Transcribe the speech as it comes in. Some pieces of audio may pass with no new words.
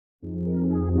Hello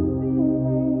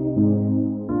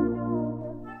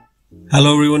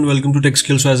everyone, welcome to Tech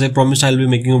Skills. So as I promised, I'll be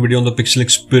making a video on the Pixel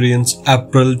Experience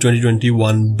April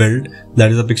 2021 build. That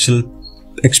is the Pixel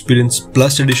Experience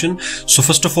Plus edition. So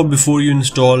first of all, before you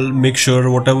install, make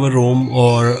sure whatever ROM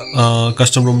or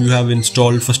custom ROM you have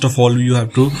installed, first of all you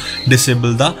have to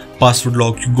disable the password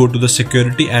lock. You go to the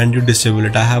security and you disable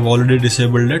it. I have already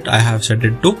disabled it. I have set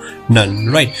it to none,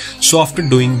 right? So after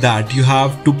doing that, you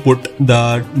have to put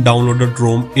the downloaded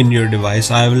ROM in your device.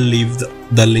 I will leave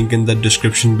the link in the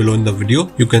description below in the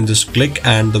video. You can just click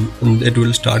and it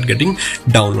will start getting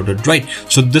downloaded, right?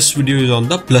 So this video is on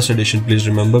the Plus edition, please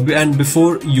remember. And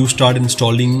before you start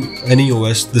installing any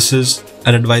OS, this is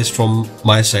an advice from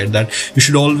my side that you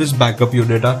should always back up your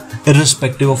data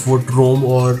irrespective of what ROM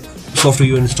or software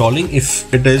you're installing.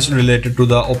 If it is related to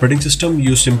the operating system,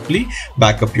 you simply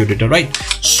back up your data, right?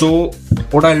 So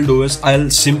what I'll do is I'll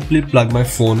simply plug my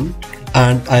phone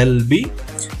and I'll be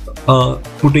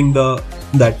putting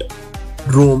that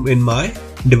ROM in my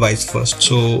device first.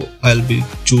 So I'll be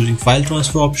choosing file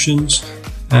transfer options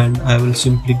and I will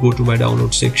simply go to my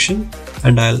download section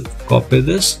and I'll copy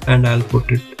this and I'll put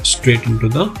it straight into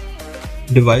the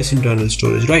device internal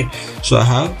storage, right? So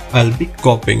I'll be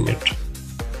copying it.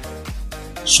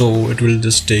 So it will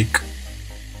just take,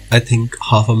 I think,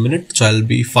 half a minute. So I'll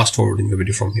be fast forwarding the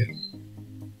video from here.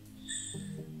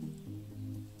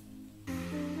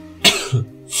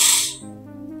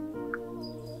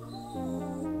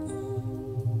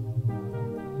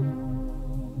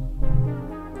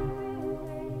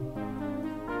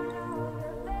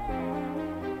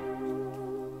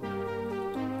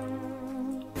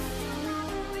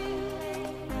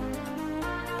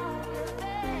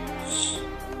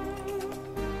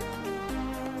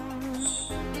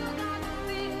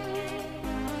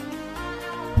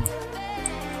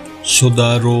 So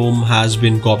the ROM has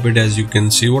been copied, as you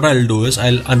can see. What I'll do is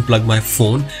I'll unplug my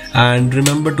phone, and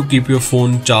remember to keep your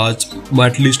phone charged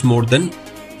at least more than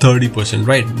 30%,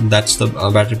 right? That's the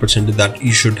battery percentage that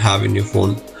you should have in your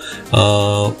phone.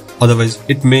 Otherwise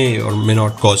it may or may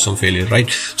not cause some failure, right?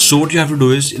 So what you have to do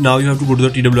is now you have to go to the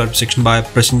TWRP section by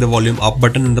pressing the volume up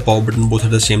button and the power button both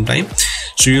at the same time.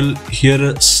 So you'll hear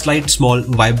a slight small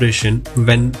vibration.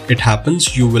 When it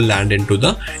happens, you will land into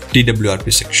the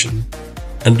TWRP section.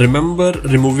 And remember,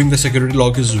 removing the security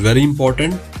lock is very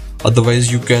important,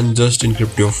 otherwise you can just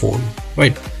encrypt your phone,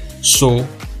 right? So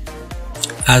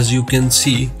as you can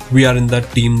see, we are in the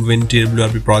Team Win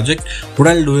TWRP project. What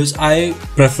I'll do is I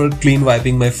prefer clean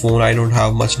wiping my phone. I don't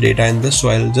have much data in this, so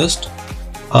I'll just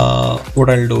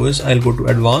what I'll do is I'll go to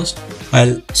advanced,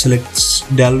 I'll select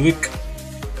Dalvik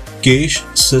cache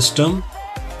system,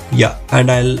 yeah, and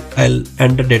I'll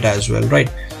enter data as well, right?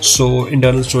 So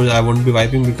internal storage I won't be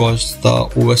wiping because the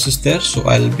OS is there, so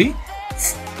I'll be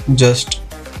just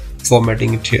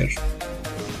formatting it here.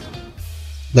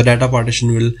 The data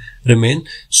partition will remain.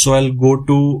 So I'll go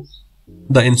to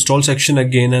the install section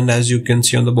again, and as you can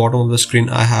see on the bottom of the screen,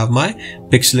 I have my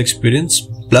Pixel Experience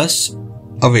Plus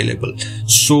available.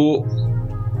 So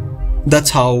that's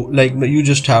how, like, you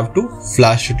just have to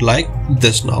flash it like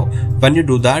this. Now when you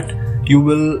do that, you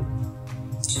will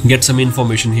get some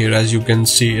information here. As you can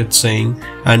see, it's saying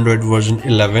Android version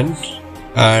 11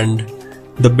 and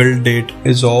the build date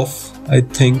is of, I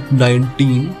think,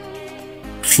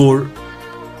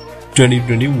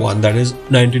 19/4/2021, that is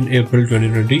 19 April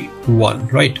 2021,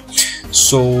 right?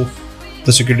 So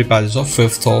the security patch is of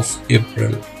 5th of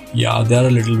April. Yeah, they are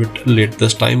a little bit late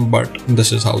this time, but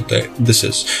this is how this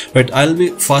is, right? I'll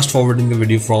be fast forwarding the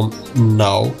video from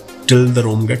now till the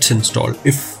ROM gets installed.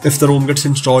 If the ROM gets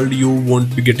installed, you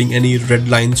won't be getting any red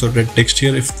lines or red text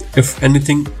here. If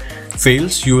anything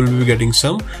fails, you will be getting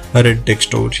some red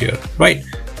text over here, right?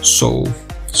 So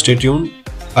stay tuned.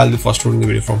 I'll be fast forwarding the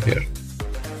video from here.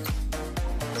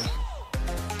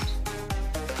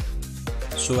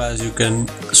 So as you can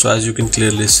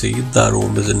clearly see, the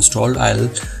ROM is installed. I'll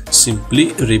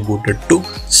simply reboot it to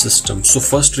system. So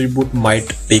first reboot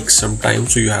might take some time,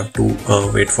 so you have to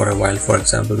wait for a while. For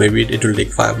example, maybe it will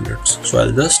take 5 minutes. So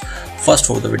I'll just fast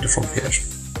forward the video from here.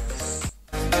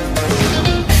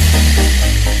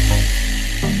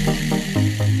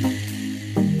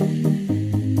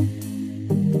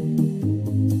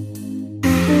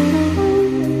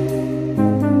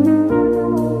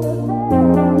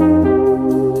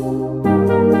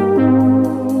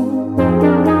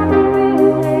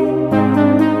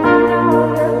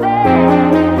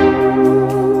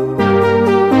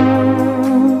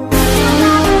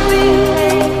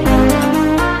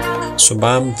 So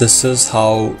bam, this is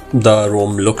how the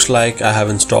ROM looks like. I have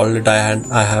installed it,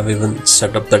 I have even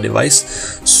set up the device.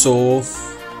 So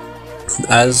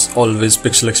As always,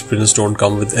 Pixel Experience don't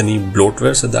come with any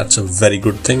bloatware, so that's a very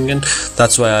good thing, and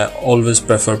that's why I always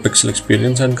prefer Pixel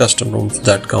Experience and custom ROMs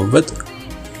that come with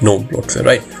no bloatware,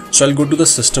 right? So I'll go to the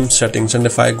system settings, and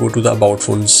if I go to the about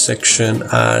phone section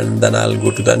and then I'll go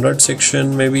to the Android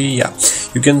section, maybe, yeah,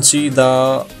 you can see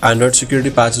the Android security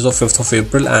patches of 5th of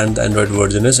April, and the Android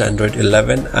version is Android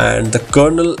 11, and the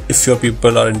kernel, if your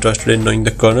people are interested in knowing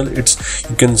the kernel, it's,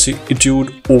 you can see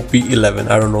Etude OP11.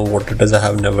 I don't know what it is, I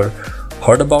have never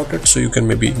heard about it, so you can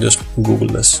maybe just Google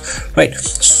this, right?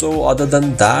 So other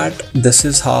than that, this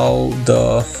is how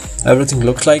the everything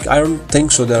looks like. I don't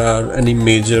think so there are any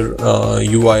major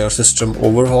UI or system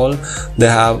overhaul. They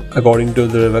have, according to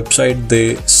their website,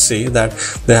 they say that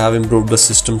they have improved the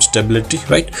system stability,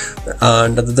 right?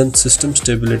 And other than system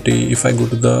stability, if I go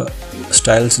to the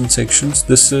styles and sections,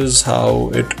 this is how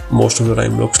it most of the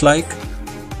time looks like.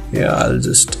 Yeah, I'll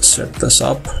just set this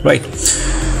up, right?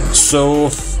 So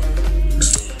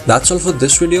that's all for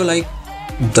this video. Like,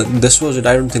 this was it.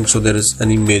 I don't think so there is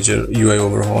any major UI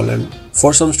overhaul, and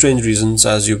for some strange reasons,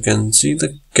 as you can see,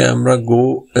 the camera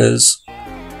go is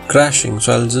crashing,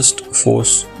 so I'll just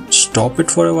force stop it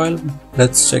for a while.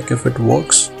 Let's check if it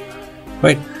works,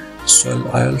 right? So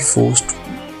I'll force,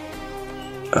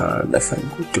 and if I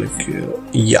go click here,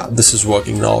 yeah, this is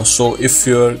working now. So if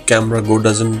your camera go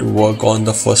doesn't work on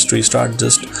the first restart,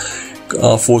 just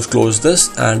force close this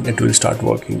and it will start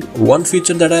working. One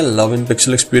feature that I love in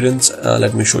Pixel Experience,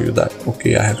 let me show you that.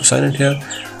 Okay, I have to sign it here,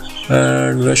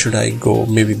 and where should I go?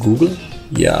 Maybe Google.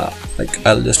 Yeah, like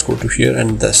I'll just go to here,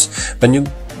 and this, when you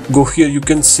go here, you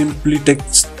can simply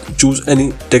choose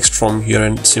any text from here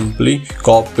and simply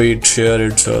copy it, share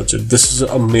it, search it. This is an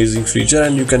amazing feature,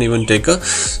 and you can even take a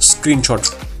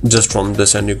screenshot just from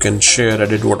this, and you can share,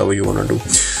 edit, whatever you want to do.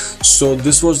 So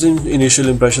this was the initial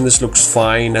impression. This looks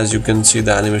fine. As you can see,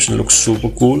 the animation looks super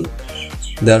cool.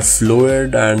 They are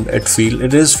fluid, and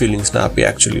it is feeling snappy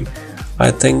actually.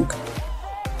 I think,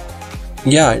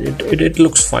 yeah, it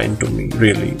looks fine to me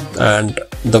really. And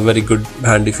the very good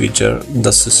handy feature,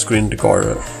 the screen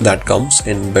recorder that comes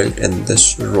inbuilt in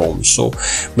this ROM. So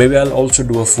maybe I'll also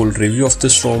do a full review of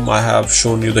this ROM. I have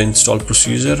shown you the install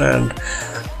procedure, and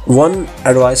one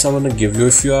advice I want to give you,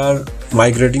 if you are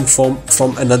migrating from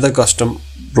another custom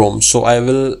ROM, so I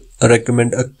will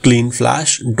recommend a clean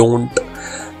flash. Don't,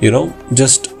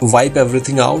 just wipe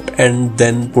everything out and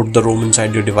then put the ROM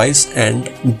inside your device and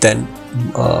then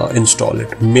install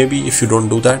it. Maybe if you don't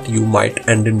do that, you might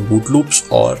end in boot loops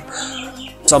or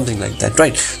something like that,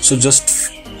 right? So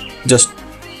just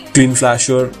clean flash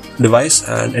your device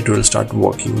and it will start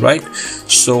working, right?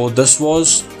 So this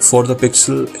was for the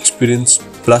Pixel Experience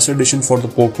Plus edition for the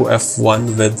Poco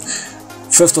F1 with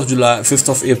 5th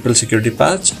of April security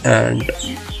patch, and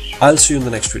I'll see you in the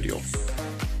next video.